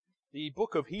The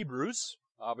book of Hebrews,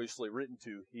 obviously written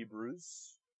to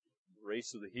Hebrews, the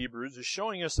race of the Hebrews, is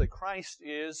showing us that Christ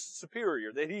is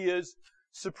superior, that He is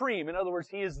supreme. In other words,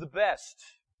 He is the best.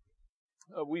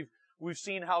 We've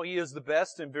seen how He is the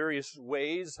best in various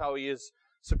ways, how He is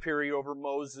superior over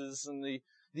Moses and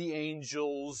the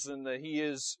angels, and that He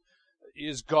is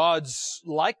God's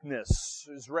likeness,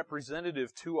 is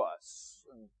representative to us.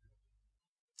 And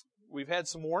we've had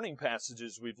some warning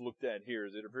passages we've looked at here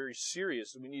that are very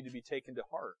serious and we need to be taken to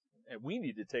heart. And we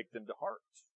need to take them to heart.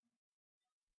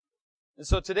 And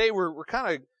so today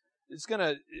it's going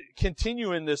to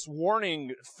continue in this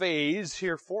warning phase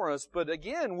here for us. But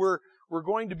again, we're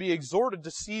going to be exhorted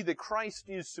to see that Christ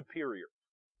is superior.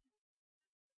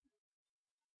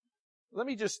 Let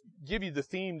me just give you the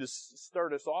theme to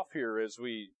start us off here as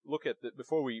we look at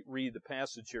before we read the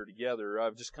passage here together.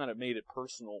 I've just kind of made it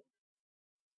personal,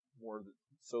 more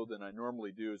so than I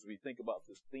normally do, as we think about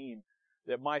this theme,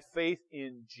 that my faith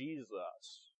in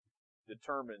Jesus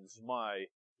determines my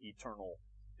eternal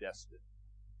destiny.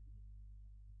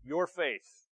 Your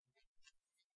faith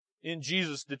in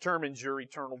Jesus determines your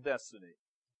eternal destiny.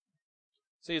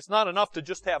 See, it's not enough to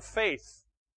just have faith.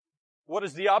 What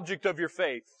is the object of your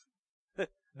faith?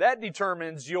 That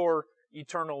determines your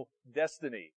eternal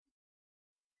destiny.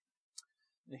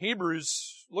 In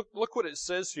Hebrews, look what it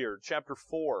says here, chapter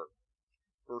 4,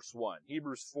 verse 1.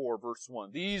 Hebrews 4, verse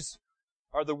 1. These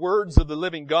are the words of the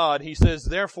living God. He says,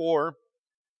 therefore,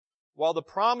 while the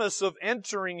promise of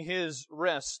entering His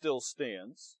rest still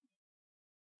stands,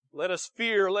 let us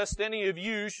fear lest any of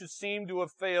you should seem to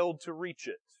have failed to reach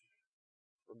it.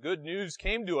 For good news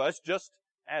came to us just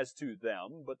as to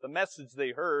them, but the message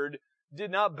they heard did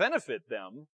not benefit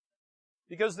them,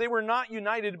 because they were not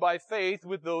united by faith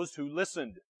with those who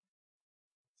listened.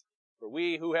 For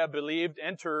we who have believed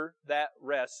enter that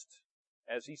rest,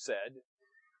 as He said,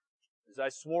 as I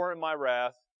swore in my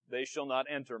wrath, they shall not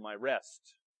enter my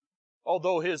rest,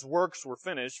 although His works were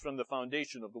finished from the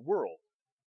foundation of the world.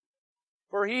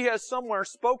 For He has somewhere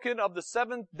spoken of the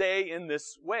seventh day in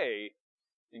this way,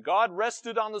 and God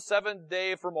rested on the seventh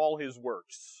day from all His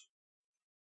works.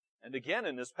 And again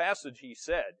in this passage He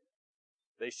said,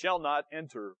 they shall not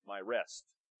enter my rest.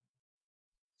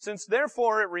 Since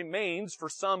therefore it remains for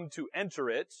some to enter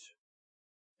it,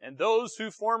 and those who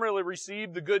formerly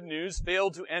received the good news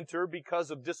failed to enter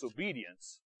because of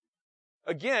disobedience,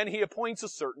 again He appoints a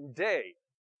certain day,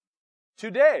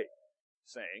 today,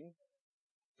 saying,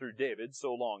 through David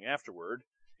so long afterward,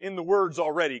 in the words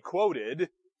already quoted,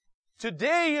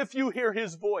 today if you hear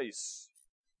His voice,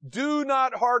 do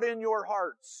not harden your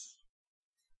hearts.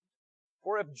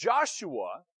 For if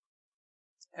Joshua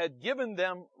had given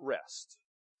them rest,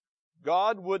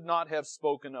 God would not have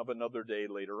spoken of another day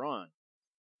later on.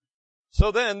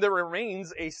 So then there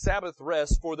remains a Sabbath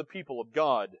rest for the people of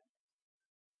God.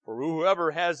 For whoever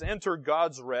has entered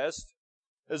God's rest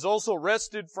has also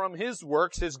rested from his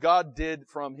works as God did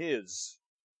from His.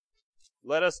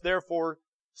 Let us therefore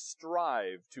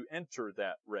strive to enter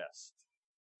that rest,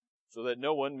 so that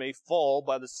no one may fall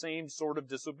by the same sort of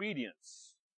disobedience.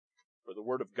 For the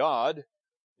Word of God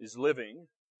is living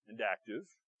and active,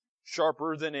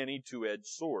 sharper than any two-edged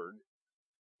sword,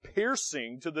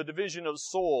 piercing to the division of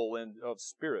soul and of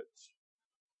spirit,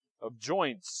 of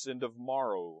joints and of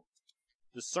marrow,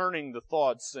 discerning the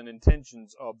thoughts and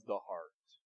intentions of the heart.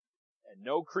 And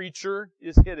no creature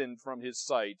is hidden from His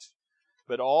sight,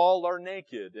 but all are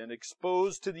naked and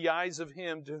exposed to the eyes of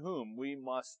Him to whom we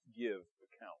must give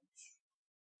account.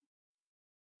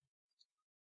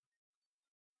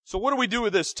 So what do we do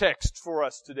with this text for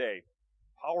us today?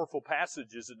 Powerful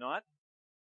passage, is it not?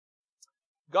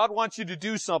 God wants you to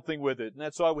do something with it, and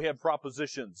that's why we have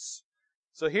propositions.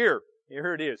 So here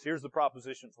it is. Here's the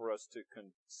proposition for us to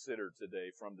consider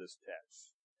today from this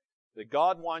text. That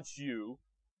God wants you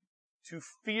to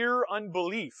fear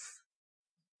unbelief.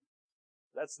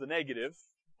 That's the negative.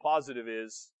 Positive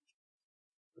is,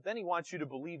 but then He wants you to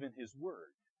believe in His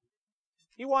Word.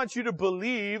 He wants you to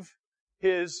believe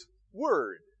His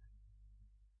Word.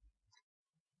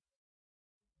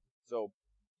 So,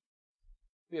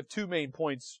 we have two main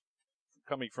points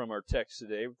coming from our text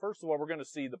today. First of all, we're going to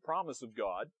see the promise of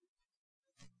God.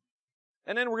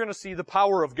 And then we're going to see the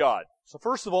power of God. So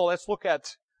first of all, let's look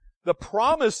at the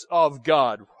promise of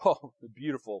God. Oh,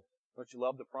 beautiful. Don't you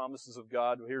love the promises of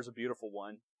God? Well, here's a beautiful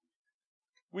one.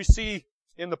 We see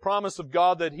in the promise of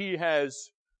God that He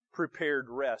has prepared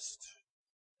rest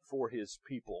for His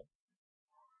people.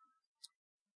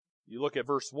 You look at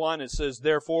verse 1, it says,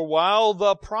 therefore, while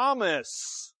the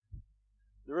promise,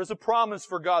 there is a promise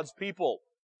for God's people.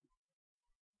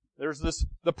 There's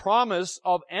the promise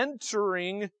of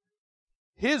entering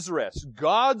His rest,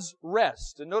 God's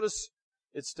rest. And notice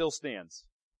it still stands.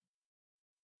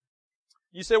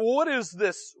 You say, well, what is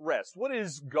this rest? What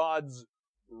is God's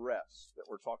rest that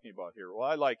we're talking about here? Well,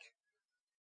 I like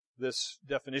this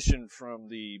definition from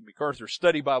the MacArthur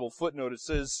Study Bible footnote. It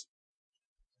says,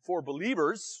 for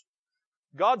believers,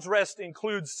 God's rest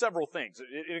includes several things.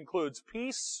 It includes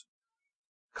peace,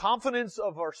 confidence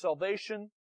of our salvation,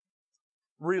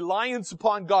 reliance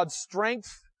upon God's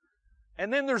strength,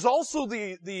 and then there's also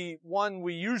the one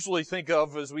we usually think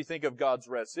of as we think of God's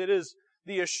rest. It is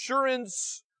the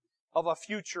assurance of a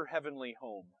future heavenly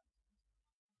home.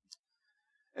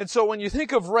 And so when you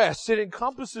think of rest, it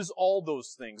encompasses all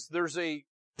those things. There's a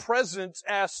present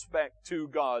aspect to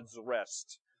God's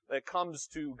rest that comes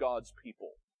to God's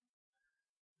people.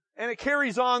 And it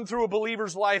carries on through a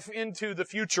believer's life into the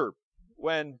future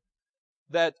when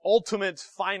that ultimate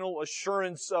final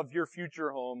assurance of your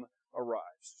future home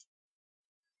arrives.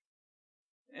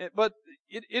 But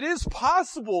it is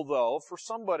possible, though, for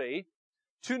somebody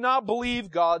to not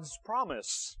believe God's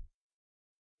promise,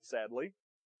 sadly.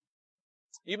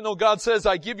 Even though God says,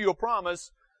 I give you a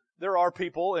promise, there are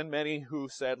people, and many, who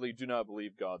sadly do not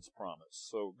believe God's promise.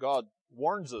 So God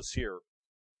warns us here.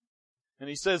 And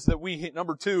He says that we,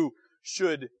 number 2,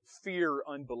 should fear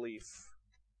unbelief.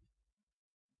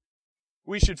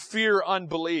 We should fear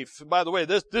unbelief. And by the way,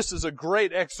 this is a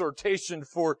great exhortation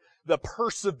for the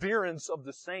perseverance of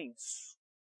the saints.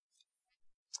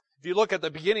 If you look at the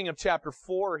beginning of chapter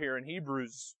 4 here in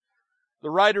Hebrews,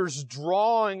 the writer's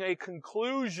drawing a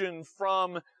conclusion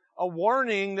from a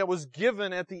warning that was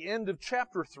given at the end of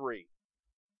chapter 3.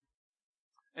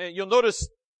 And you'll notice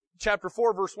chapter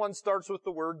 4 verse 1 starts with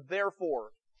the word therefore.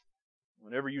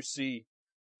 Whenever you see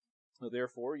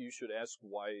therefore, you should ask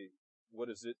why, what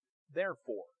is it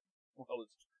therefore? Well,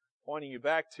 it's pointing you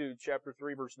back to chapter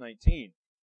 3 verse 19,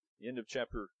 the end of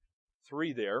chapter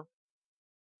 3 there.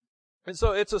 And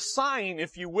so it's a sign,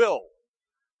 if you will.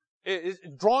 It's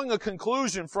drawing a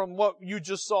conclusion from what you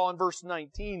just saw in verse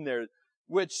 19 there,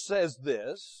 which says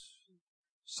this,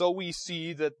 so we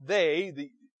see that they, the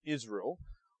Israel,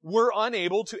 were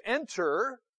unable to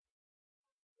enter,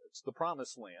 it's the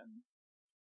promised land.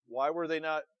 Why were they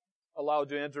not allowed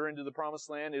to enter into the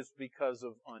promised land? Is because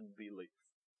of unbelief.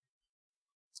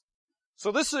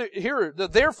 So this here, the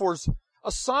therefore's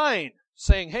a sign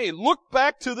saying, hey, look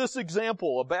back to this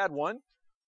example, a bad one.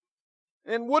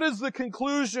 And what is the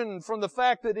conclusion from the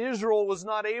fact that Israel was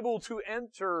not able to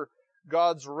enter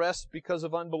God's rest because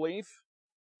of unbelief?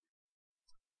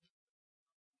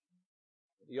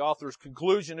 The author's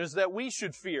conclusion is that we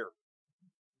should fear.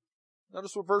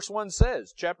 Notice what verse 1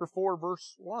 says, chapter 4,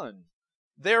 verse 1.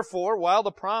 Therefore, while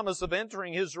the promise of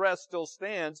entering His rest still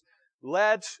stands,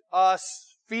 let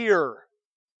us fear,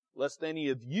 lest any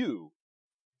of you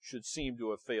should seem to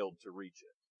have failed to reach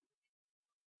it.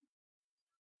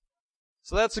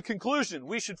 So that's the conclusion.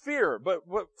 We should fear. But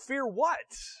fear what?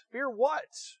 Fear what?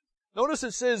 Notice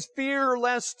it says, fear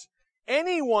lest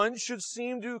anyone should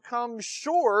seem to come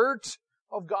short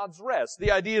of God's rest.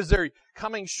 The idea is they're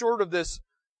coming short of this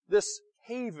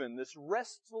haven, this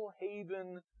restful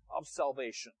haven of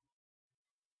salvation.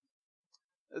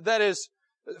 That is,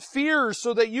 fear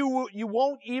so that you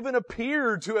won't even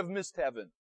appear to have missed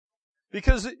heaven.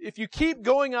 Because if you keep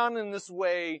going on in this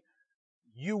way,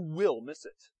 you will miss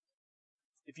it.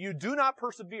 If you do not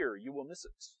persevere, you will miss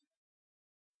it.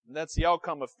 And that's the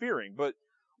outcome of fearing. But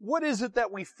what is it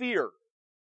that we fear?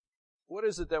 What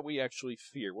is it that we actually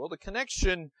fear? Well, the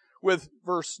connection with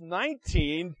verse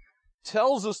 19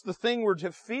 tells us the thing we're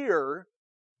to fear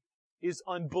is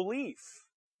unbelief.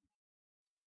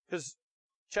 Because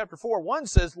chapter 4:1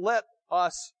 says, let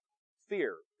us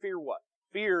fear. Fear what?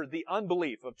 Fear the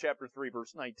unbelief of chapter 3,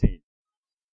 verse 19.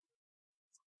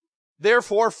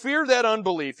 Therefore, fear that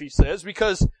unbelief, he says,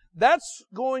 because that's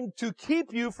going to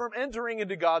keep you from entering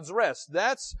into God's rest.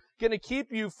 That's going to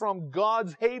keep you from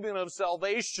God's haven of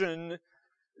salvation.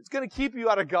 It's going to keep you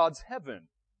out of God's heaven.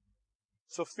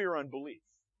 So fear unbelief.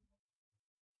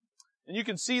 And you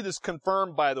can see this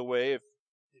confirmed, by the way, if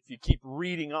you keep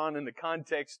reading on in the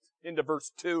context into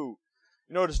verse 2. You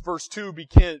notice verse 2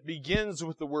 begins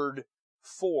with the word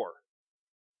for.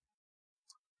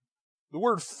 The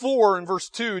word for in verse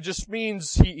 2 just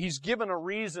means he's given a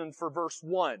reason for verse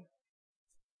 1.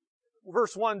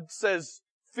 Verse 1 says,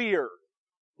 fear.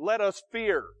 Let us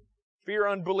fear. Fear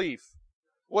unbelief.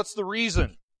 What's the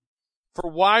reason for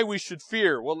why we should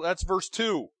fear? Well, that's verse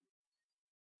 2.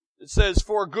 It says,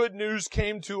 for good news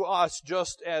came to us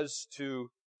just as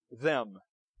to them.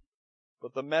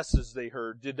 But the message they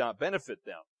heard did not benefit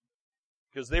them,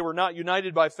 because they were not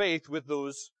united by faith with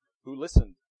those who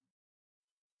listened.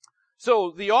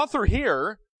 So the author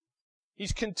here,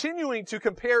 he's continuing to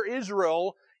compare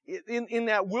Israel in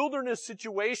that wilderness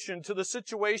situation to the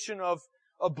situation of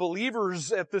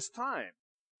believers at this time.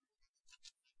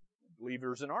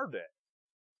 Believers in our day,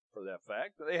 for that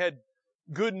fact. They had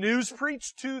good news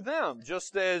preached to them,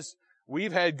 just as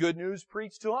we've had good news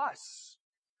preached to us.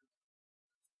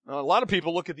 Now, a lot of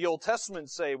people look at the Old Testament and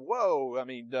say, whoa,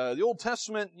 the Old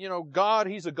Testament, God,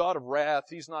 He's a God of wrath.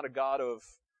 He's not a God of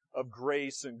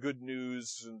grace and good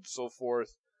news and so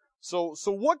forth. So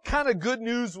what kind of good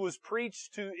news was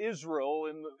preached to Israel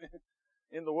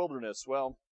in the wilderness?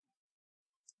 Well,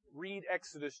 read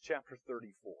Exodus chapter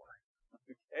 34.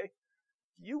 Okay?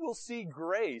 You will see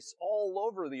grace all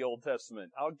over the Old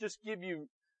Testament. I'll just give you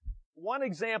one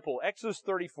example. Exodus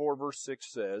 34 verse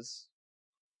 6 says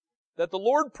that the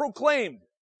Lord proclaimed.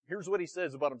 Here's what He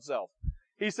says about Himself.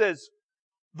 He says,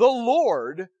 the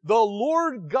Lord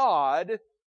God,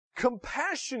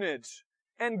 compassionate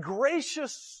and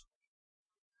gracious,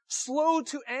 slow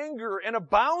to anger and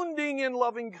abounding in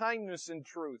loving kindness and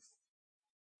truth.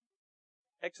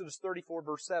 Exodus 34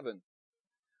 verse 7.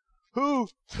 Who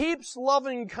keeps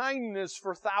loving kindness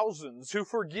for thousands, who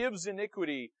forgives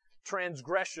iniquity,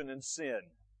 transgression, and sin.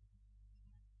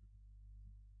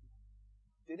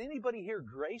 Did anybody hear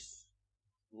grace,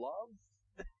 love,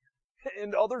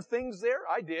 and other things there?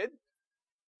 I did.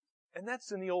 And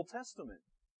that's in the Old Testament.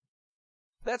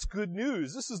 That's good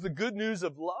news. This is the good news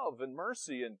of love and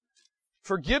mercy and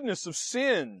forgiveness of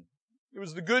sin. It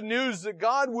was the good news that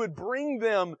God would bring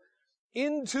them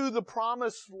into the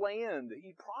promised land.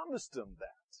 He promised them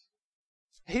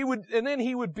that. Then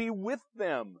He would be with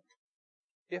them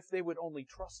if they would only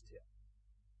trust Him.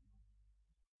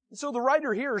 And so the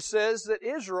writer here says that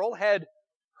Israel had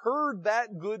heard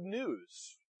that good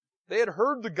news. They had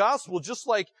heard the gospel just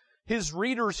like his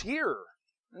readers here.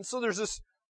 And so there's this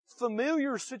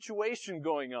familiar situation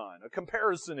going on, a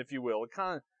comparison, if you will,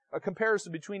 a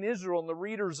comparison between Israel and the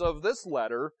readers of this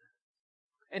letter.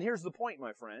 And here's the point,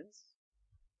 my friends.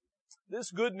 This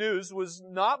good news was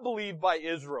not believed by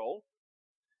Israel,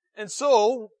 and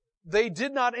so they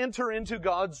did not enter into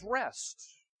God's rest.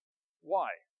 Why?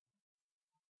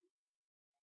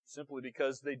 Simply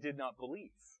because they did not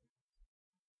believe.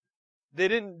 They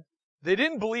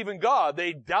didn't believe in God.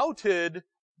 They doubted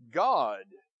God.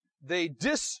 They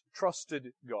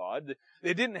distrusted God.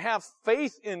 They didn't have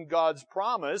faith in God's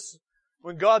promise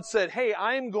when God said, hey,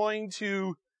 I'm going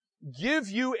to give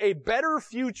you a better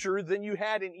future than you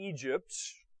had in Egypt.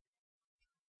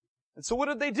 And so what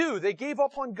did they do? They gave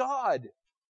up on God.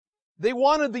 They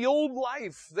wanted the old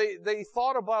life. They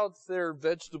thought about their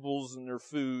vegetables and their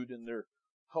food and their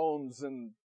homes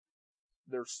and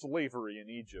their slavery in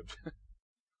Egypt.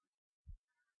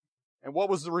 And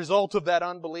what was the result of that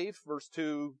unbelief? Verse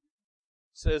 2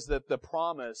 says that the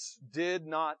promise did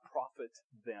not profit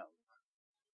them.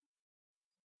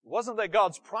 It wasn't that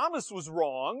God's promise was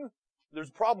wrong. There's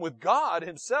a problem with God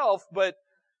Himself, but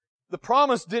the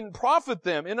promise didn't profit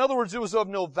them. In other words, it was of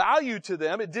no value to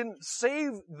them. It didn't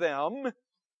save them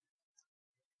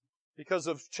because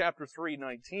of chapter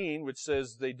 3:19, which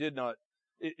says they did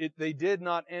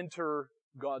not enter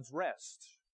God's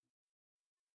rest.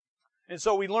 And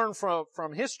so we learn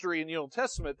from history in the Old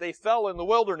Testament, they fell in the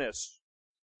wilderness.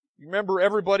 You remember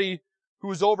everybody who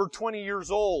was over 20 years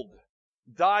old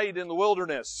died in the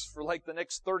wilderness for like the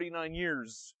next 39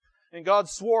 years. And God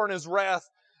swore in His wrath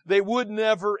they would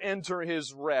never enter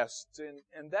His rest.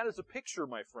 And that is a picture,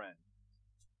 my friend,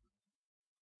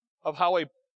 of how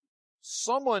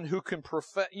someone who can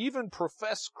even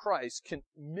profess Christ can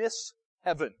miss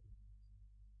heaven.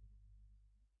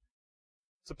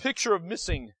 It's a picture of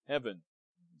missing heaven.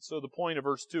 So the point of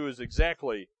verse 2 is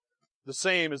exactly the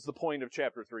same as the point of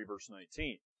chapter 3, verse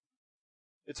 19.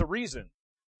 It's a reason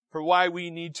for why we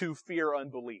need to fear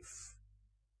unbelief.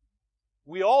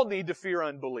 We all need to fear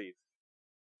unbelief.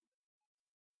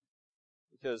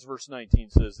 Because verse 19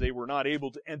 says they were not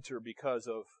able to enter because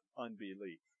of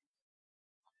unbelief.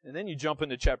 And then you jump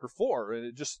into chapter 4, and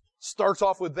it just starts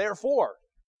off with therefore.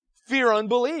 Fear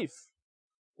unbelief.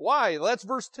 Why? Well, that's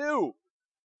verse 2.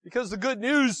 Because the good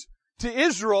news to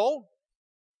Israel,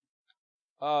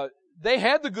 they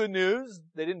had the good news.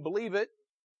 They didn't believe it.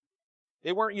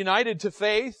 They weren't united to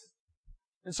faith.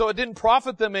 And so it didn't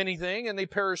profit them anything, and they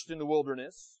perished in the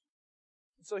wilderness.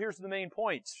 So here's the main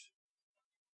point.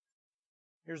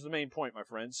 Here's the main point, my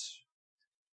friends.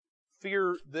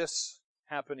 Fear this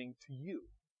happening to you.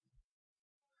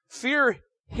 Fear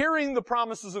hearing the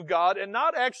promises of God and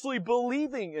not actually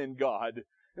believing in God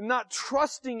and not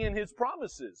trusting in His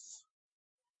promises.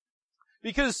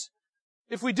 Because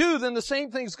if we do, then the same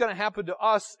thing's going to happen to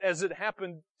us as it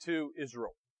happened to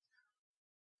Israel.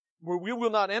 We will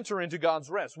not enter into God's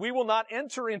rest. We will not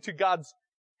enter into God's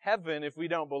heaven if we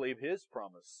don't believe His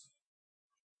promise.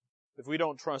 If we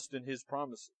don't trust in His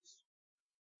promises.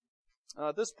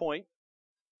 At this point,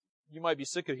 you might be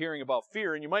sick of hearing about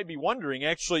fear, and you might be wondering,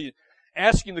 actually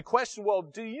asking the question, well,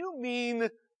 do you mean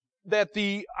that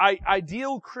the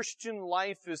ideal Christian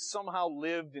life is somehow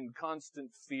lived in constant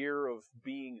fear of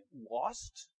being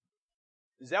lost?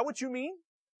 Is that what you mean?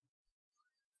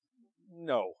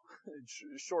 No.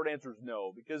 Short answer is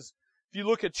no, because if you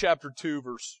look at chapter 2,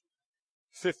 verse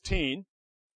 15,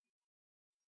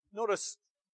 notice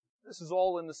this is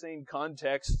all in the same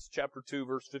context. It's chapter 2,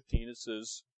 verse 15. It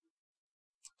says,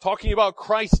 talking about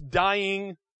Christ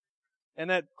dying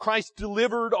and that Christ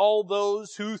delivered all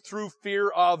those who through fear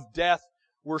of death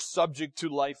were subject to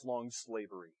lifelong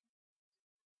slavery.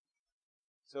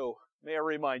 So, may I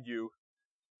remind you,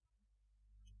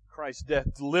 Christ's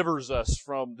death delivers us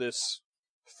from this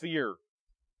fear.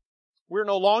 We're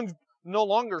no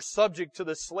longer subject to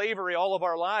the slavery all of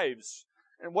our lives.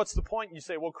 And what's the point? You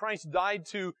say, well, Christ died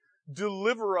to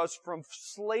deliver us from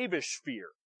slavish fear.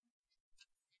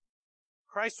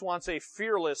 Christ wants a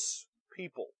fearless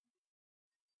people.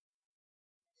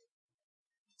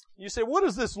 You say, what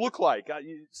does this look like?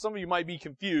 Some of you might be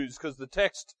confused because the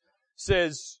text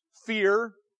says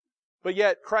fear, but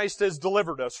yet Christ has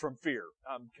delivered us from fear.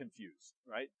 I'm confused,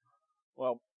 right?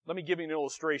 Well, let me give you an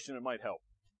illustration that might help.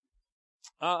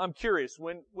 I'm curious,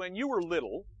 when you were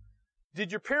little,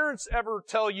 did your parents ever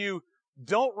tell you,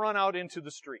 don't run out into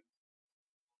the street?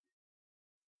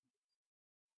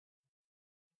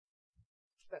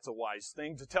 That's a wise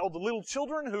thing to tell the little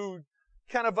children who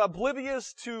kind of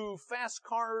oblivious to fast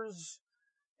cars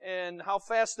and how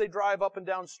fast they drive up and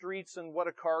down streets and what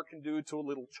a car can do to a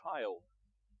little child.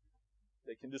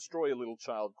 They can destroy a little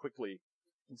child quickly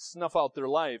and snuff out their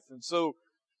life. And so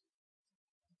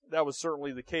that was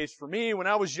certainly the case for me when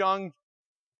I was young.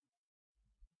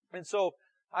 And so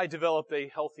I developed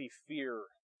a healthy fear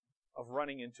of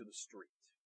running into the street.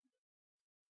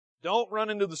 Don't run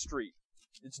into the street.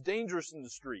 It's dangerous in the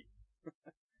street.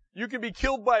 You can be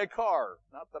killed by a car.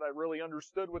 Not that I really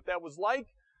understood what that was like,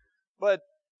 but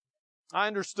I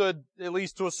understood, at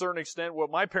least to a certain extent,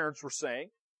 what my parents were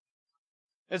saying.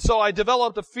 And so I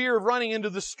developed a fear of running into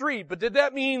the street. But did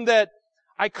that mean that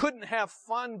I couldn't have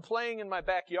fun playing in my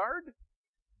backyard?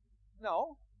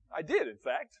 No, I did, in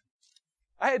fact.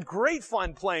 I had great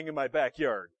fun playing in my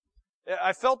backyard.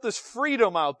 I felt this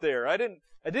freedom out there. I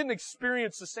didn't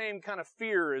experience the same kind of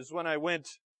fear as when I went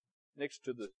next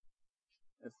to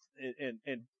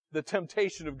the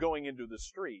temptation of going into the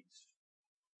streets.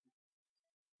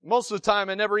 Most of the time,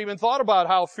 I never even thought about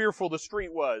how fearful the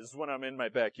street was when I'm in my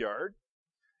backyard.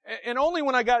 And only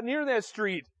when I got near that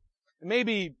street,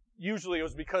 usually it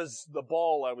was because the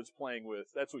ball I was playing with,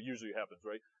 that's what usually happens,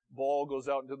 right? Ball goes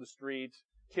out into the street,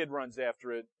 kid runs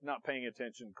after it, not paying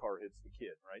attention, car hits the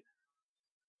kid, right?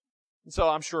 And so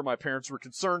I'm sure my parents were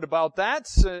concerned about that.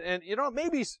 And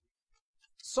maybe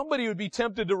somebody would be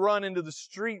tempted to run into the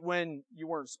street when you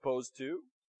weren't supposed to.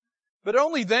 But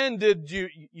only then did you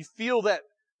feel that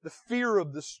the fear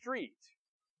of the street.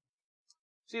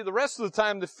 See, the rest of the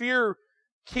time, the fear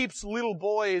keeps little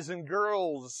boys and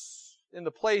girls in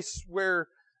the place where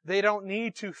they don't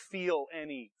need to feel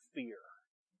any fear.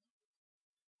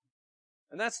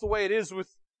 And that's the way it is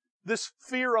with this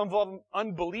fear of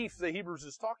unbelief that Hebrews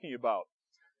is talking about.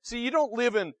 See, you don't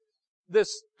live in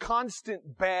this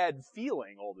constant bad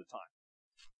feeling all the time.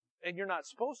 And you're not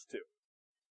supposed to.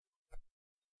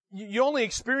 You only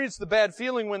experience the bad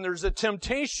feeling when there's a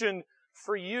temptation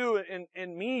for you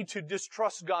and me to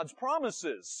distrust God's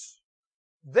promises.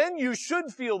 Then you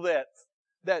should feel that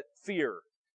fear.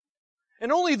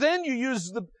 And only then you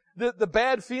use the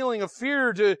bad feeling of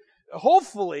fear to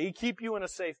hopefully keep you in a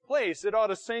safe place. It ought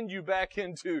to send you back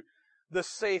into the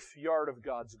safe yard of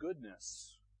God's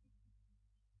goodness.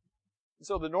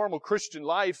 So the normal Christian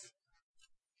life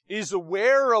is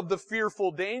aware of the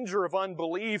fearful danger of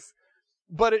unbelief,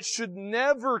 but it should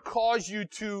never cause you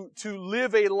to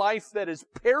live a life that is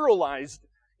paralyzed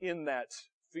in that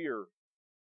fear.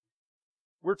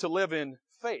 We're to live in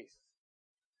faith.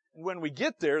 And when we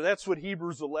get there, that's what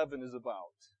Hebrews 11 is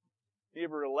about.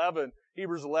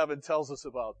 Hebrews 11 tells us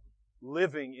about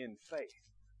living in faith.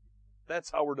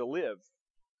 That's how we're to live.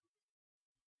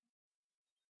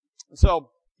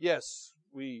 So, yes,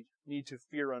 we need to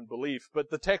fear unbelief. But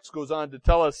the text goes on to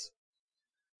tell us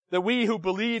that we who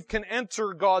believe can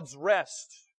enter God's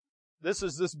rest. This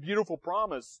is this beautiful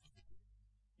promise.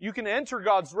 You can enter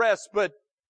God's rest, but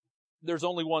there's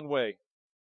only one way.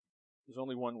 There's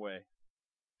only one way.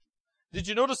 Did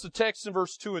you notice the text in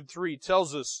verse 2 and 3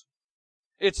 tells us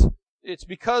it's It's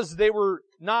because they were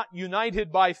not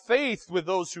united by faith with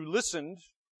those who listened.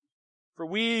 For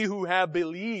we who have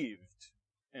believed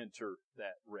enter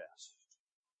that rest.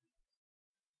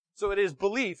 So it is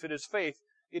belief, it is faith,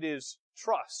 it is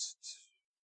trust.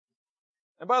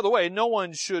 And by the way, no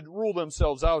one should rule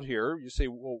themselves out here. You say,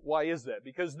 well, why is that?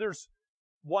 Because there's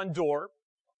one door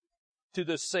to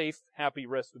the safe, happy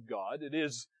rest of God. It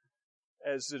is,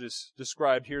 as it is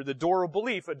described here, the door of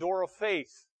belief, a door of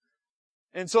faith.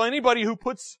 And so anybody who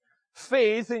puts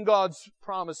faith in God's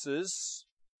promises,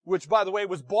 which, by the way,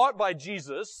 was bought by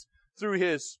Jesus through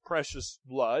His precious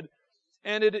blood,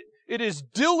 and it is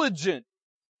diligent.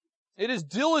 It is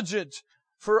diligent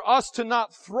for us to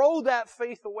not throw that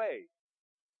faith away.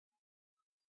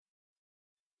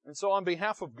 And so on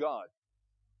behalf of God,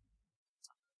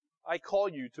 I call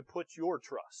you to put your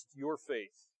trust, your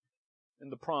faith,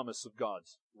 in the promise of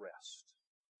God's rest.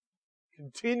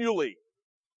 Continually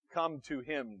come to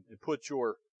Him and put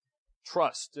your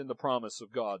trust in the promise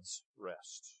of God's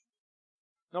rest.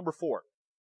 Number 4.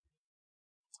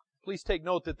 Please take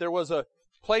note that there was a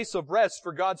place of rest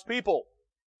for God's people.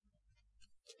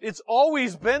 It's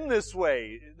always been this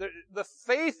way. The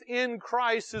faith in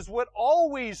Christ is what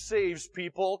always saves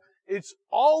people. It's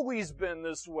always been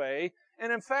this way.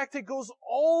 And in fact, it goes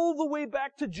all the way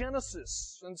back to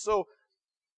Genesis. And so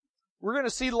we're going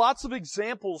to see lots of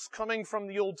examples coming from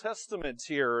the Old Testament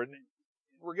here. And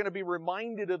we're going to be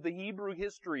reminded of the Hebrew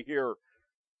history here.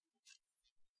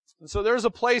 And so there's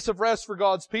a place of rest for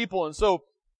God's people. And so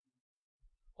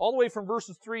all the way from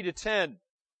verses 3 to 10,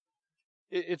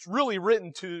 it's really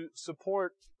written to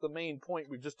support the main point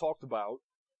we've just talked about.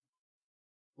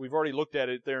 We've already looked at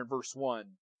it there in verse 1.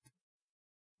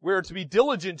 We're to be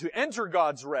diligent to enter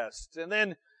God's rest, and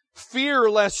then fear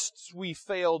lest we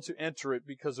fail to enter it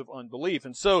because of unbelief.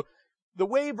 And so the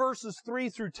way verses 3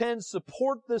 through 10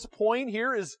 support this point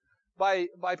here is by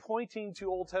pointing to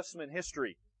Old Testament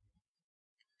history,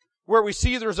 where we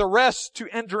see there's a rest to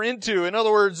enter into. In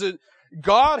other words,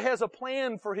 God has a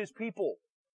plan for His people.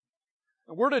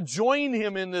 And we're to join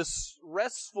Him in this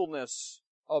restfulness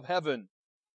of heaven.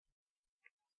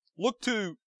 Look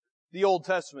to the Old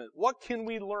Testament. What can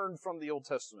we learn from the Old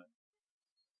Testament?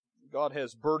 God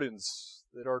has burdens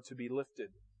that are to be lifted.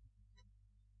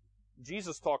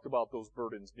 Jesus talked about those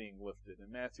burdens being lifted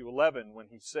in Matthew 11 when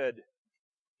He said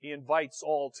He invites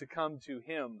all to come to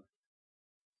Him.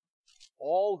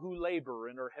 All who labor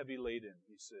and are heavy laden,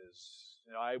 He says,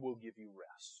 and I will give you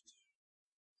rest.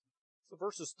 So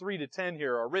verses 3 to 10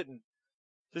 here are written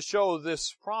to show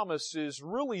this promise is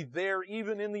really there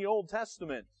even in the Old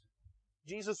Testament.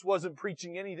 Jesus wasn't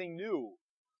preaching anything new.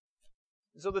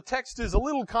 So the text is a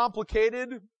little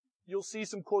complicated. You'll see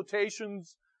some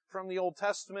quotations from the Old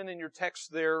Testament in your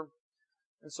text there.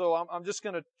 And so I'm just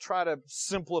going to try to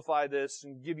simplify this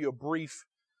and give you a brief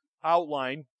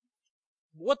outline.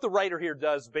 What the writer here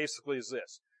does basically is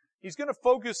this. He's going to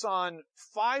focus on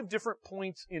 5 different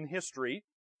points in history.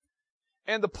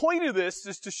 And the point of this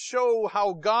is to show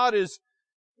how God is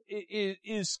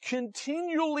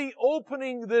continually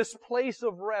opening this place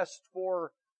of rest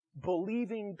for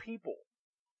believing people,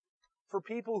 for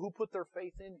people who put their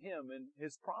faith in Him and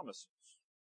His promises.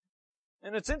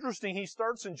 And it's interesting, he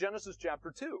starts in Genesis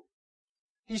chapter 2.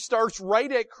 He starts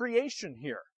right at creation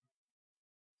here.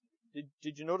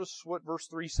 Did you notice what verse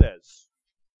 3 says?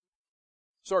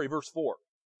 Sorry, verse 4.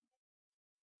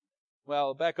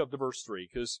 Well, back up to verse 3,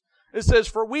 because it says,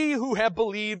 "For we who have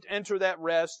believed enter that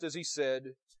rest, as He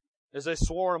said, as I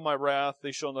swore in my wrath,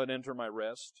 they shall not enter my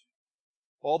rest,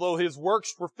 although His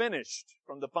works were finished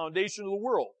from the foundation of the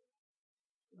world."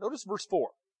 Notice verse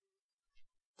 4.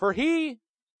 "For He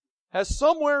has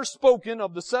somewhere spoken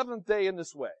of the seventh day in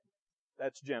this way."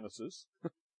 That's Genesis.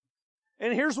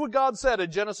 And here's what God said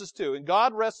in Genesis 2. "And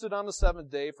God rested on the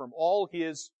seventh day from all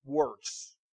His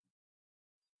works."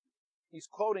 He's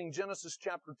quoting Genesis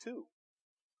chapter 2.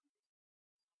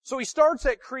 So he starts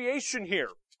at creation here.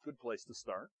 Good place to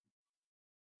start.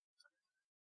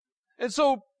 And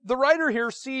so the writer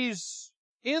here sees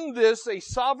in this a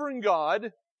sovereign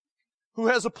God who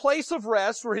has a place of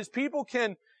rest where His people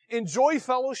can enjoy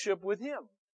fellowship with Him.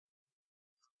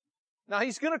 Now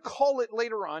he's going to call it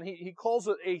later on, he calls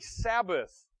it a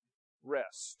Sabbath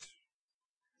rest.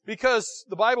 Because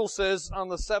the Bible says on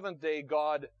the seventh day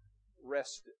God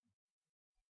rested.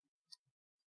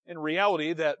 In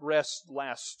reality, that rest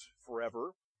lasts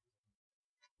forever.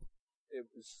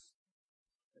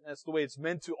 That's the way it's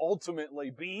meant to ultimately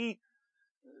be.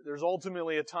 There's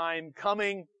ultimately a time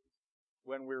coming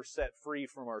when we're set free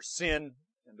from our sin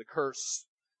and the curse,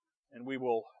 and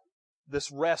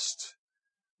this rest,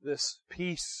 this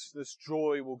peace, this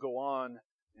joy will go on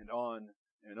and on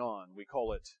and on. We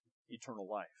call it eternal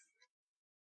life.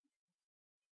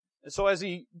 And so as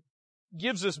he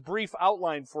gives this brief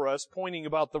outline for us, pointing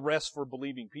about the rest for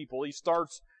believing people, he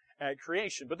starts at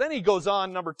creation. But then he goes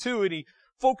on, number 2, and he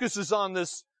focuses on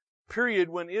this period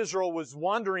when Israel was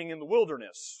wandering in the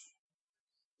wilderness.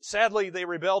 Sadly, they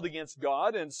rebelled against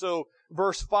God, and so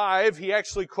verse 5, he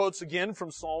actually quotes again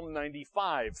from Psalm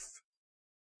 95.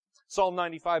 Psalm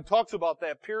 95 talks about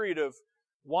that period of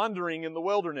wandering in the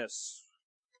wilderness.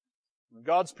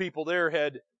 God's people there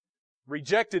had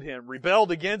rejected Him,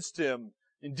 rebelled against Him,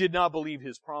 and did not believe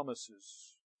His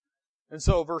promises. And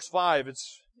so verse 5,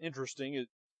 it's interesting. It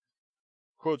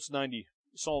quotes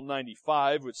Psalm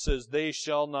 95, which says, "They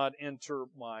shall not enter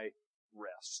my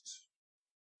rest."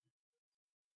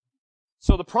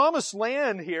 So the promised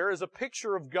land here is a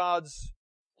picture of God's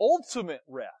ultimate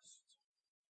rest.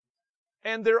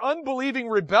 And their unbelieving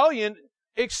rebellion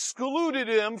excluded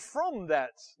them from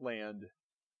that land,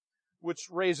 which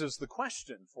raises the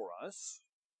question for us.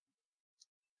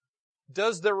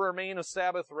 Does there remain a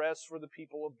Sabbath rest for the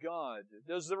people of God?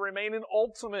 Does there remain an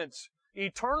ultimate,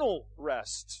 eternal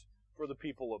rest for the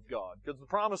people of God? Because the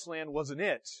promised land wasn't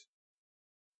it.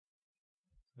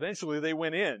 Eventually they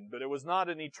went in, but it was not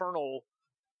an eternal,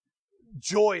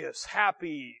 joyous,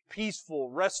 happy, peaceful,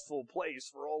 restful place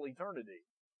for all eternity.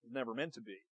 It was never meant to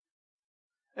be.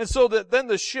 And so then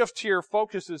the shift here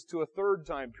focuses to a third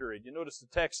time period. You notice the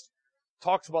text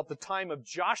talks about the time of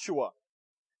Joshua.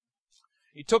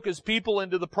 He took his people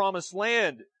into the promised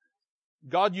land.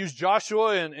 God used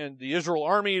Joshua and the Israel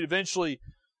army to eventually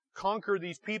conquer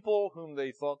these people whom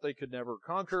they thought they could never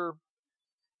conquer.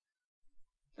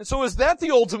 And so is that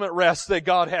the ultimate rest that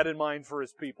God had in mind for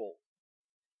His people?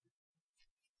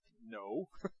 No.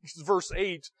 Verse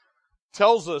 8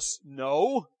 tells us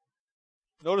no.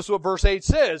 Notice what verse 8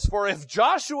 says. "For if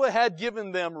Joshua had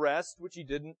given them rest," which He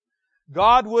didn't,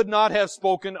 "God would not have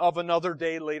spoken of another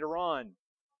day later on."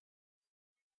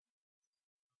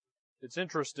 It's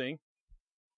interesting.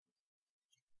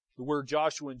 The word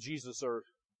Joshua and Jesus are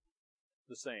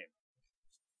the same.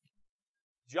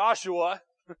 Joshua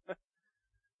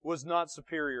was not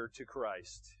superior to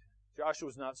Christ. Joshua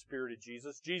was not superior to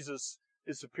Jesus. Jesus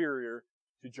is superior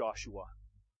to Joshua.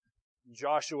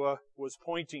 Joshua was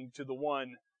pointing to the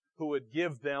one who would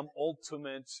give them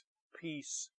ultimate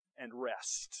peace and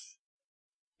rest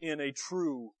in a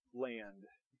true land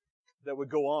that would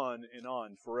go on and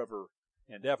on forever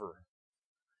and ever.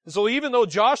 And so even though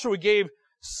Joshua gave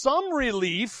some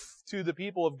relief to the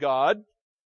people of God,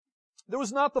 there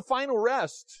was not the final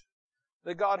rest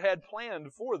that God had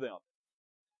planned for them.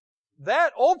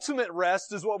 That ultimate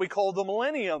rest is what we call the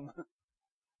millennium,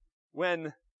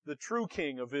 when the true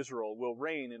king of Israel will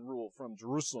reign and rule from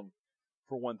Jerusalem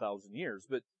for 1,000 years.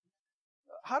 But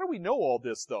how do we know all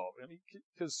this, though?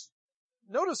 Because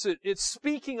notice it's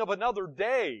speaking of another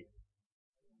day.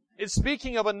 It's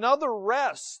speaking of another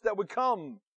rest that would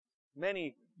come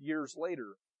many years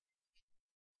later.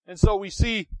 And so we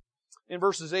see in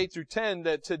verses 8 through 10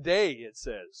 that today, it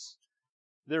says,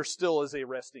 there still is a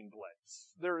resting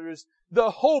place. There is the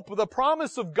hope, the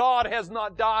promise of God has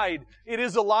not died. It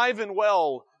is alive and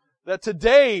well. That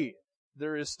today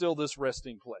there is still this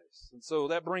resting place. And so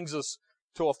that brings us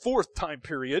to a fourth time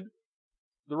period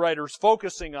the writer's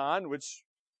focusing on, which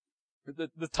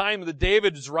the time that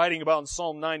David is writing about in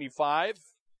Psalm 95.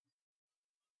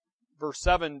 Verse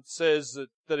 7 says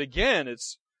that again,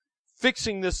 it's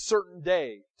fixing this certain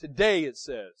day. Today, it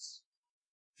says,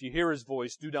 if you hear His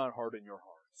voice, do not harden your hearts.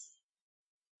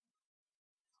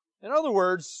 In other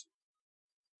words,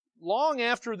 long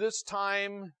after this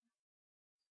time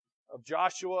of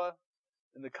Joshua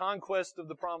and the conquest of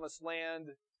the promised land,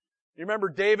 you remember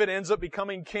David ends up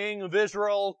becoming king of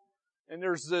Israel, and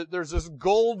there's this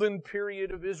golden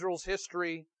period of Israel's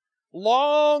history.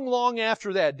 Long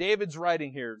after that, David's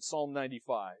writing here in Psalm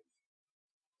 95.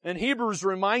 And Hebrews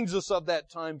reminds us of that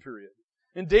time period.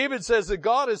 And David says that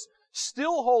God is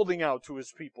still holding out to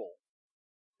His people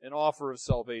an offer of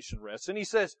salvation rest. And he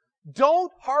says,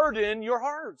 don't harden your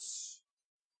hearts.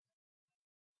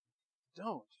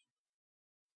 Don't.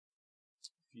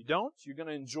 If you don't, you're going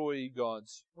to enjoy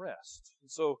God's rest.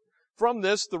 And so from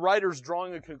this, the writer's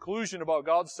drawing a conclusion about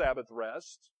God's Sabbath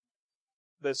rest,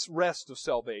 this rest of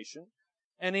salvation.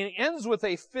 And he ends with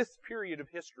a fifth period of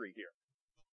history here.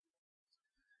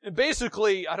 And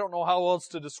basically, I don't know how else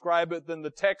to describe it than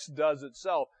the text does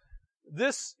itself.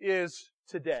 This is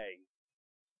today.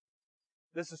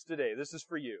 This is today. This is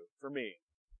for you, for me.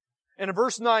 And in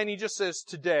verse 9, he just says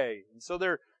today. And so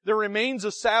there remains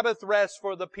a Sabbath rest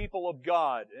for the people of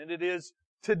God, and it is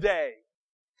today.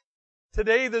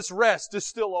 Today, this rest is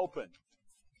still open.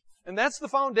 And that's the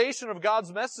foundation of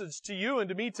God's message to you and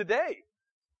to me today.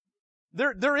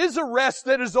 There is a rest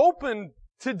that is open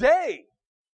today.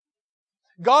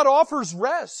 God offers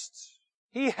rest.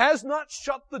 He has not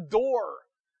shut the door.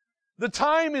 The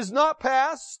time is not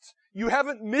past. You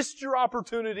haven't missed your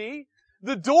opportunity.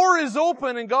 The door is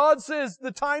open and God says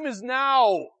the time is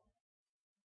now.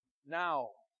 Now.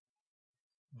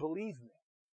 Believe me.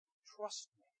 Trust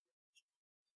me.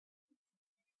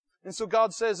 And so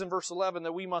God says in verse 11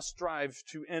 that we must strive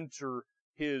to enter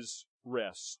His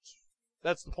rest.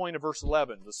 That's the point of verse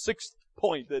 11. The sixth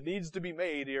point that needs to be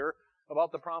made here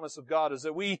about the promise of God is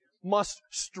that we must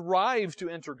strive to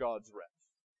enter God's rest.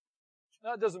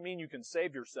 Now, that doesn't mean you can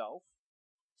save yourself,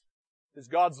 because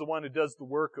God's the one who does the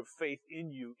work of faith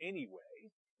in you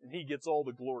anyway, and He gets all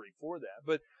the glory for that.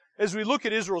 But as we look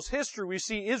at Israel's history, we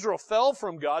see Israel fell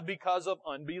from God because of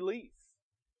unbelief.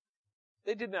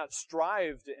 They did not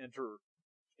strive to enter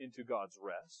into God's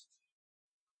rest.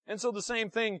 And so the same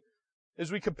thing,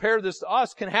 as we compare this to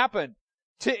us, can happen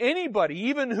to anybody,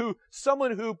 even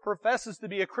someone who professes to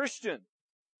be a Christian.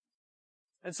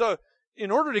 And so, in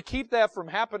order to keep that from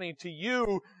happening to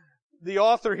you, the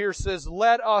author here says,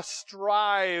 let us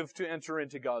strive to enter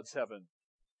into God's heaven.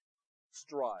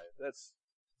 Strive.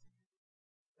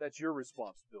 That's your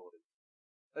responsibility.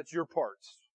 That's your part.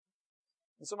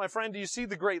 And so, my friend, do you see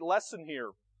the great lesson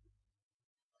here?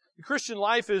 The Christian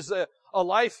life is a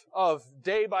life of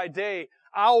day by day,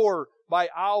 hour by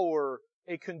hour,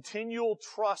 a continual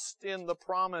trust in the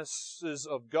promises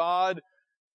of God.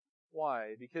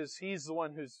 Why? Because He's the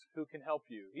one who can help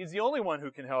you. He's the only one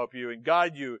who can help you and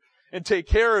guide you and take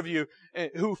care of you,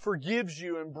 and who forgives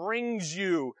you and brings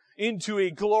you into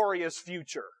a glorious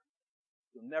future.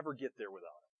 You'll never get there without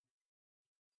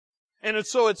Him. And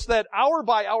so it's that hour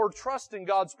by hour trust in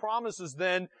God's promises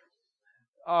then,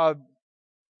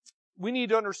 we need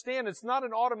to understand it's not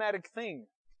an automatic thing.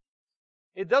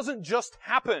 It doesn't just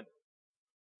happen.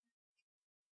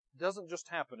 It doesn't just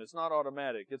happen. It's not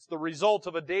automatic. It's the result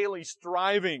of a daily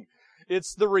striving.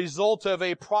 It's the result of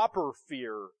a proper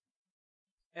fear.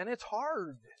 And it's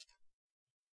hard.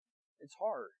 It's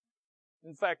hard.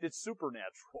 In fact, it's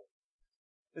supernatural.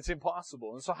 It's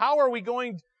impossible. And so how are we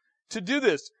going to do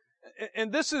this?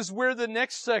 And this is where the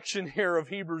next section here of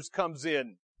Hebrews comes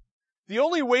in. The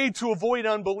only way to avoid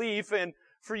unbelief, and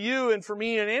for you and for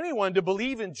me and anyone to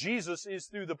believe in Jesus, is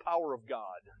through the power of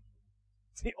God.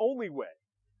 It's the only way.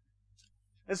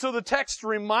 And so the text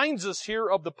reminds us here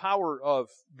of the power of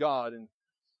God in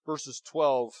verses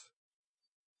 12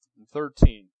 and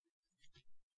 13.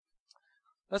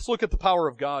 Let's look at the power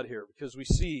of God here, because we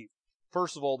see,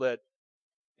 first of all, that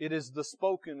it is the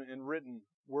spoken and written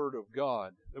Word of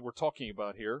God that we're talking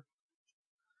about here.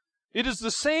 It is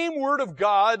the same Word of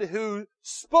God who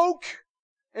spoke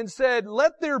and said,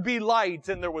 let there be light,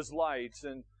 and there was light.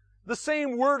 And the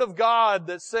same Word of God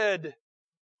that said,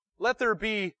 let there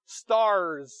be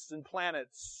stars and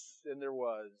planets, and there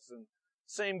was. And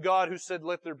same God who said,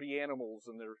 let there be animals,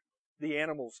 and the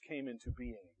animals came into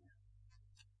being.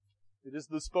 It is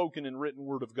the spoken and written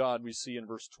Word of God we see in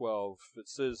verse 12. It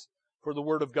says, for the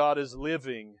Word of God is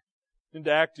living and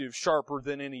active, sharper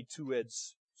than any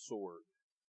two-edged sword.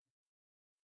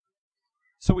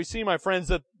 So we see, my friends,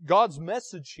 that God's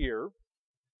message here,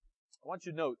 I want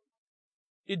you to note,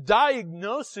 it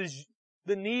diagnoses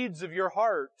the needs of your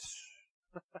heart.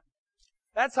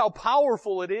 That's how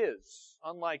powerful it is.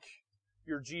 Unlike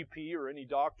your GP or any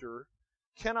doctor,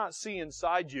 cannot see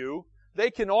inside you. They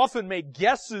can often make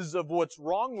guesses of what's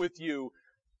wrong with you,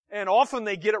 and often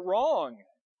they get it wrong.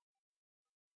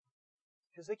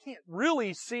 Because they can't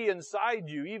really see inside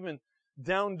you, even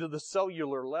down to the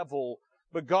cellular level.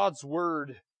 But God's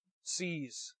Word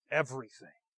sees everything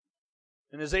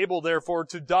and is able, therefore,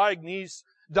 to diagnose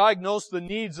the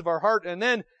needs of our heart and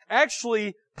then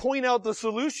actually point out the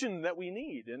solution that we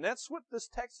need. And that's what this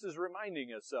text is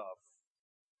reminding us of.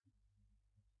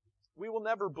 We will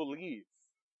never believe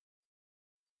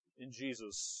in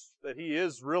Jesus that He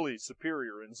is really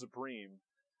superior and supreme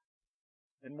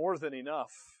and more than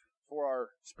enough for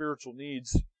our spiritual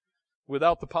needs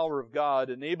without the power of God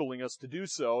enabling us to do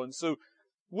so. And so,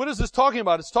 what is this talking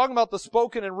about? It's talking about the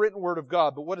spoken and written Word of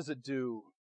God, but what does it do?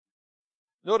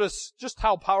 Notice just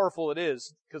how powerful it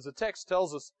is, because the text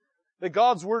tells us that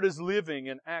God's Word is living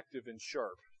and active and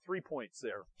sharp. 3 points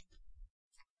there.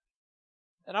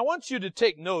 And I want you to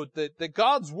take note that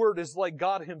God's Word is like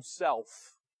God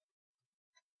Himself.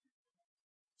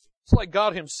 It's like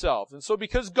God Himself. And so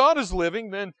because God is living,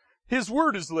 then His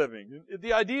Word is living.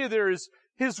 The idea there is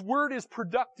His Word is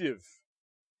productive.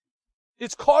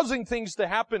 It's causing things to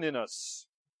happen in us.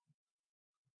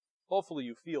 Hopefully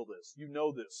you feel this. You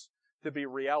know this. to be a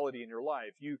reality in your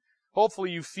life.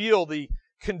 Hopefully you feel the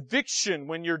conviction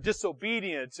when you're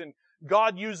disobedient, and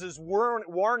God uses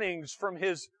warnings from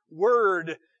His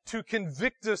Word to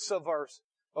convict us of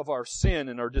our sin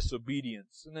and our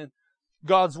disobedience. And then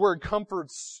God's Word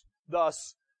comforts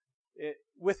us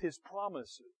with His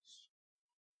promises.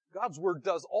 God's Word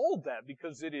does all of that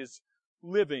because it is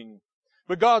living.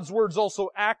 But God's Word's also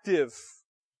active,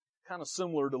 kind of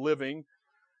similar to living.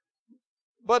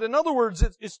 But in other words,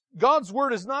 God's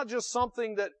Word is not just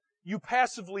something that you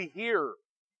passively hear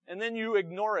and then you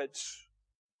ignore it.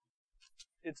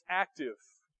 It's active.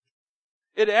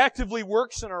 It actively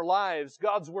works in our lives.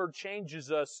 God's Word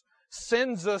changes us,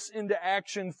 sends us into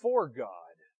action for God.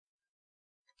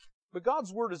 But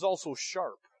God's Word is also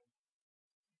sharp.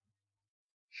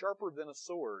 Sharper than a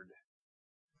sword.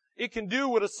 It can do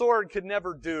what a sword could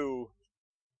never do.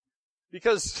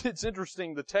 Because it's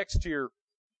interesting, the text here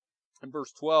in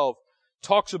verse 12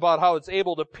 talks about how it's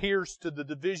able to pierce to the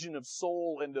division of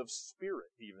soul and of spirit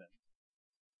even.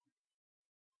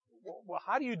 Well,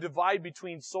 how do you divide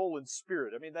between soul and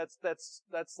spirit? I mean,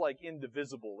 that's like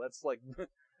indivisible.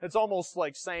 It's almost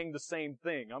like saying the same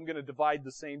thing. I'm going to divide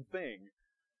the same thing.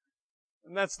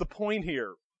 And that's the point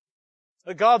here.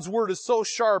 God's Word is so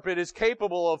sharp, it is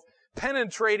capable of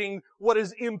penetrating what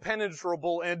is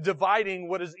impenetrable and dividing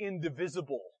what is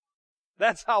indivisible.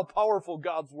 That's how powerful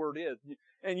God's Word is.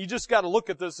 And you just got to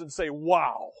look at this and say,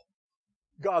 wow,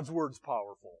 God's Word's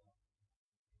powerful.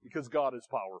 Because God is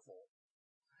powerful.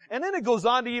 And then it goes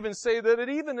on to even say that it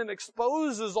even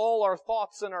exposes all our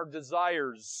thoughts and our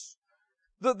desires.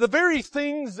 The very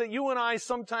things that you and I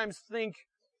sometimes think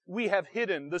we have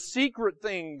hidden, the secret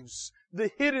things,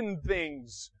 the hidden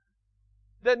things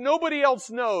that nobody else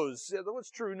knows. Yeah,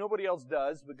 that's true, nobody else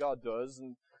does, but God does.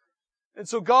 And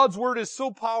so God's Word is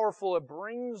so powerful, it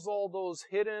brings all those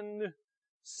hidden,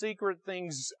 secret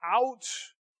things out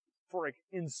for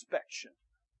inspection.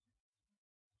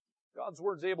 God's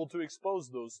Word's able to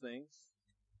expose those things.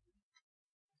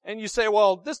 And you say,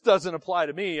 well, this doesn't apply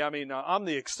to me. I mean, I'm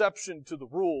the exception to the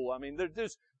rule. I mean,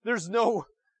 there's no,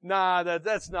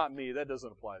 that's not me. That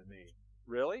doesn't apply to me.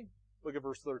 Really? Look at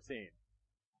verse 13.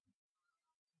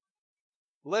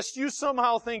 Lest you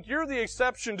somehow think you're the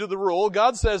exception to the rule,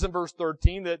 God says in verse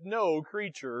 13 that no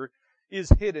creature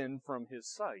is hidden from His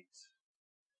sight.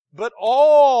 But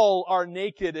all are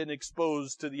naked and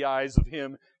exposed to the eyes of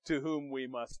Him to whom we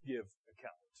must give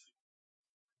account.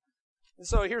 And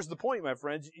so here's the point, my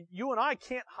friends. You and I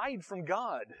can't hide from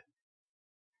God.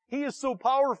 He is so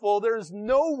powerful, there is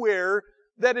nowhere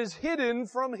that is hidden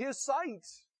from His sight.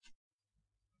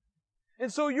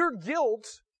 And so your guilt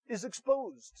is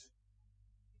exposed.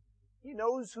 He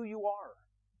knows who you are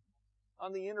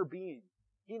on the inner being.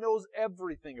 He knows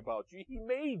everything about you. He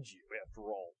made you, after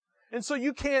all. And so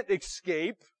you can't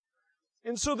escape.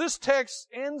 And so this text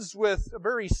ends with a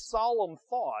very solemn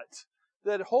thought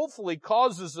that hopefully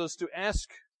causes us to ask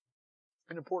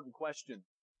an important question.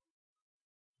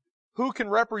 Who can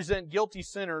represent guilty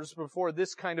sinners before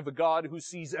this kind of a God who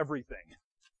sees everything?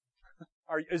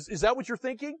 Is that what you're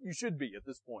thinking? You should be at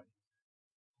this point.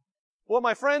 Well,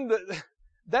 my friend,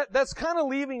 that's kind of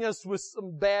leaving us with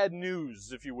some bad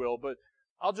news, if you will, but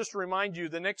I'll just remind you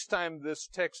the next time this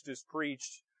text is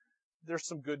preached, there's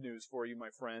some good news for you, my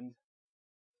friend.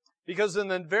 Because in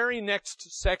the very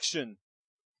next section,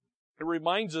 it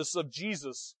reminds us of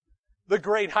Jesus, the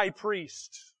great high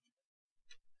priest.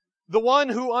 The one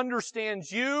who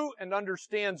understands you and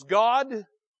understands God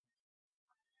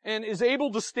and is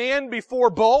able to stand before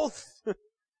both.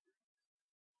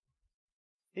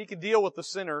 He can deal with the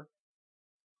sinner.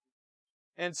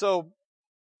 And so,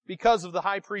 because of the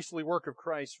high priestly work of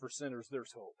Christ for sinners,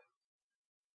 there's hope.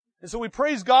 And so we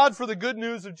praise God for the good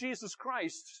news of Jesus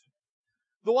Christ.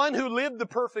 The one who lived the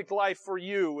perfect life for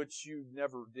you, which you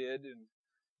never did, and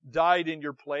died in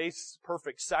your place,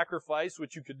 perfect sacrifice,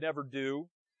 which you could never do.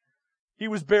 He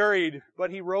was buried,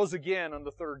 but He rose again on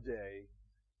the third day.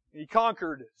 He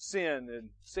conquered sin and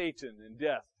Satan and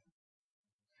death.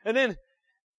 And then,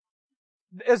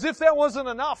 as if that wasn't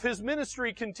enough, His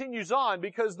ministry continues on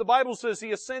because the Bible says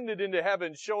He ascended into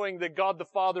heaven, showing that God the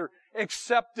Father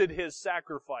accepted His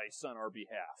sacrifice on our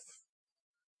behalf.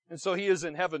 And so He is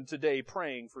in heaven today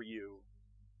praying for you.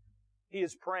 He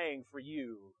is praying for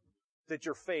you that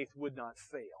your faith would not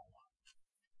fail.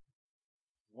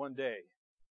 One day,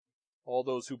 all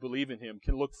those who believe in Him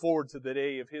can look forward to the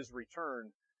day of His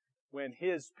return when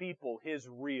His people, His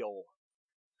real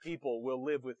people, will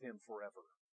live with Him forever.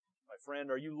 My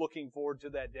friend, are you looking forward to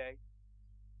that day?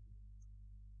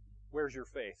 Where's your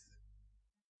faith?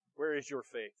 Where is your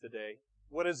faith today?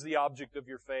 What is the object of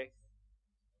your faith?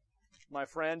 My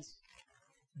friend,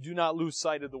 do not lose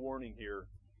sight of the warning here.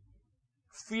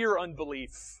 Fear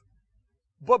unbelief,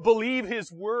 but believe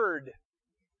His Word.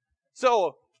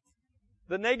 So,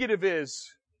 the negative is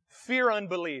fear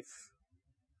unbelief.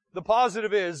 The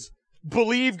positive is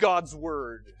believe God's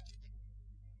Word.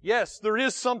 Yes, there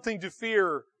is something to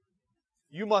fear.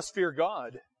 You must fear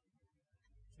God.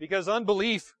 Because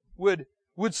unbelief would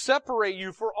separate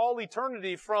you for all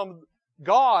eternity from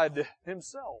God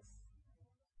Himself.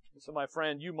 So my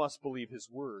friend, you must believe His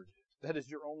Word. That is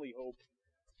your only hope.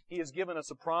 He has given us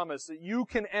a promise that you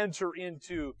can enter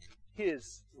into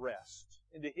His rest,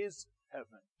 into His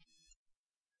heaven.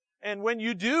 And when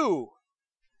you do,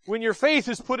 when your faith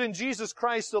is put in Jesus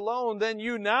Christ alone, then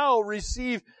you now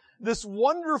receive this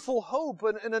wonderful hope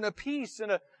and a peace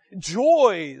and a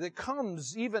joy that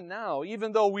comes even now,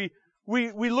 even though we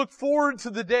look forward to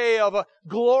the day of a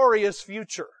glorious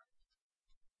future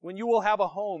when you will have a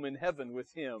home in heaven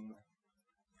with Him.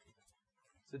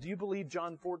 So do you believe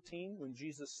John 14 when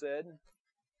Jesus said,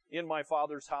 "In my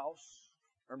Father's house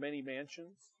are many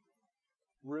mansions,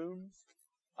 rooms.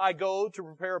 I go to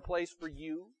prepare a place for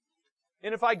you.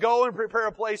 And if I go and prepare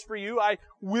a place for you, I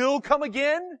will come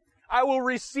again. I will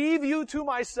receive you to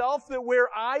myself, that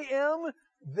where I am,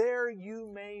 there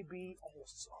you may be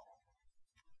also."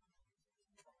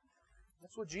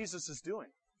 That's what Jesus is doing.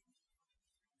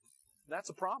 That's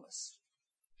a promise.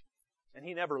 And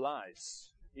He never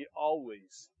lies. He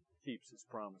always keeps His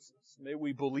promises. May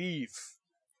we believe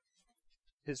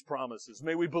His promises.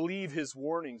 May we believe His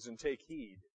warnings and take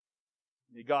heed.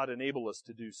 May God enable us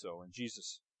to do so. And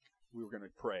Jesus, we were going to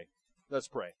pray. Let's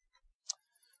pray.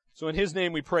 So in His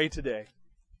name we pray today.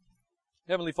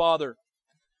 Heavenly Father,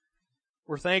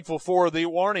 we're thankful for the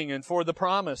warning and for the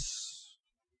promise.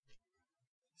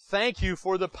 Thank You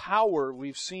for the power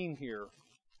we've seen here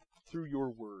through Your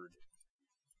Word.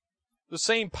 The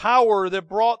same power that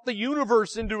brought the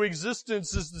universe into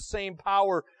existence is the same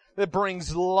power that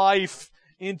brings life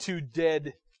into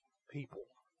dead people.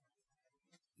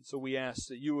 And so we ask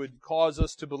that You would cause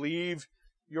us to believe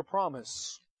Your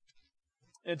promise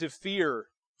and to fear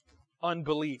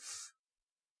unbelief.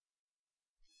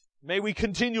 May we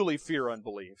continually fear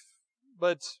unbelief,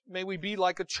 but may we be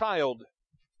like a child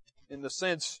in the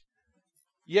sense,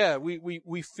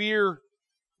 we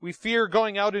fear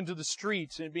going out into the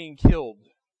streets and being killed.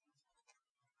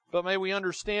 But may we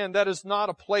understand that is not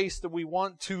a place that we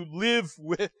want to live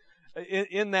with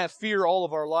in that fear all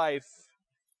of our life.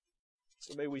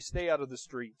 So may we stay out of the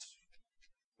streets.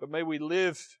 But may we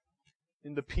live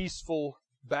in the peaceful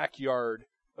backyard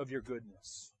of Your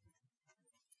goodness.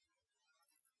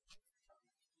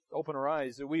 Open our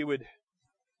eyes that we would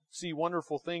see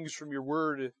wonderful things from Your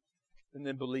Word and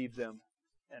then believe them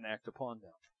and act upon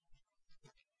them.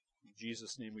 In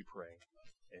Jesus' name we pray.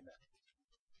 Amen.